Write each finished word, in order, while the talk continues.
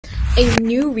A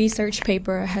new research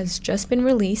paper has just been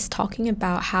released talking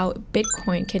about how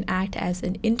Bitcoin can act as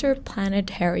an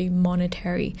interplanetary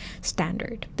monetary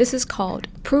standard. This is called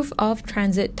proof of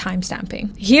transit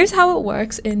timestamping. Here's how it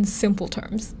works in simple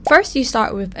terms. First, you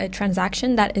start with a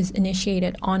transaction that is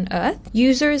initiated on Earth.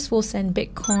 Users will send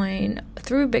Bitcoin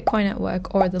through Bitcoin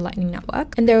network or the Lightning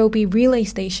Network, and there will be relay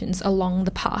stations along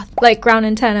the path, like ground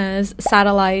antennas,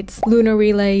 satellites, lunar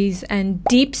relays, and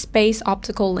deep space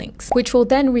optical links, which will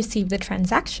then receive the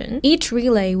transaction. Each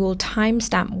relay will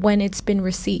timestamp when it's been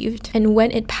received and when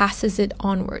it passes it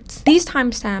onwards. These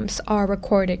timestamps are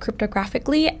recorded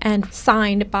cryptographically and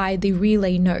signed by the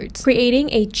relay nodes,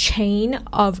 creating a chain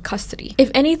of custody.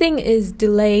 If anything is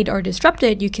delayed or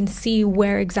disrupted, you can see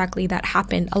where exactly that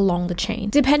happened along the chain.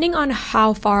 Depending on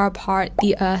how far apart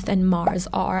the Earth and Mars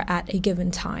are at a given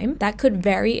time, that could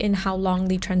vary in how long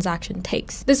the transaction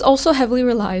takes. This also heavily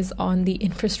relies on the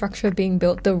infrastructure being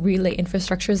built, the relay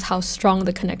infrastructures, how strong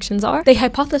the connections are. They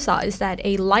hypothesize that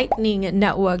a Lightning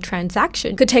Network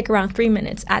transaction could take around 3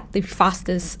 minutes at the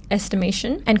fastest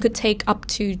estimation and could take up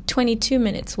to 22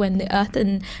 minutes when the Earth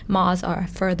and Mars are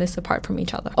furthest apart from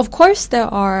each other. Of course, there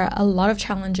are a lot of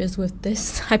challenges with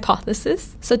this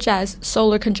hypothesis, such as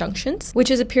solar conjunctions, which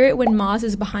is a period when Mars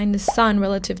is behind the Sun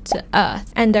relative to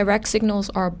Earth and direct signals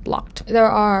are blocked.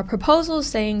 There are proposals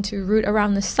saying to route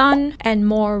around the Sun and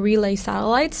more relay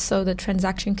satellites so the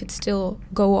transaction could still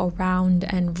go around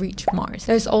and reach Mars.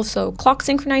 There's also clock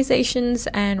synchronizations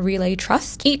and relay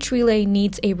trust. Each relay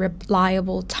needs a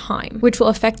reliable time, which will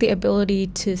affect the ability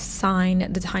to sign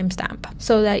the timestamp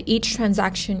so that each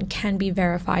transaction can be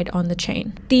verified on the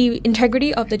chain. The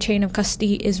integrity of the chain of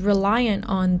custody is reliant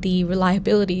on the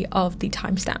reliability of the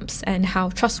timestamps and how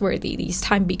trustworthy these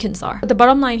time beacons are. But the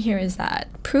bottom line here is that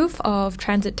proof of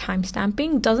transit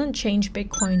timestamping doesn't change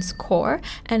Bitcoin's core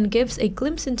and gives a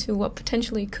glimpse into what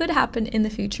potentially could happen in the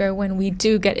future when we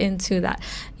do get into that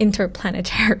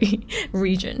interplanetary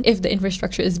region. If the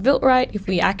infrastructure is built right, if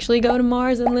we actually go to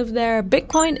Mars and live there,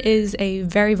 Bitcoin is a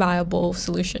very viable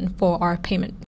solution for our payment.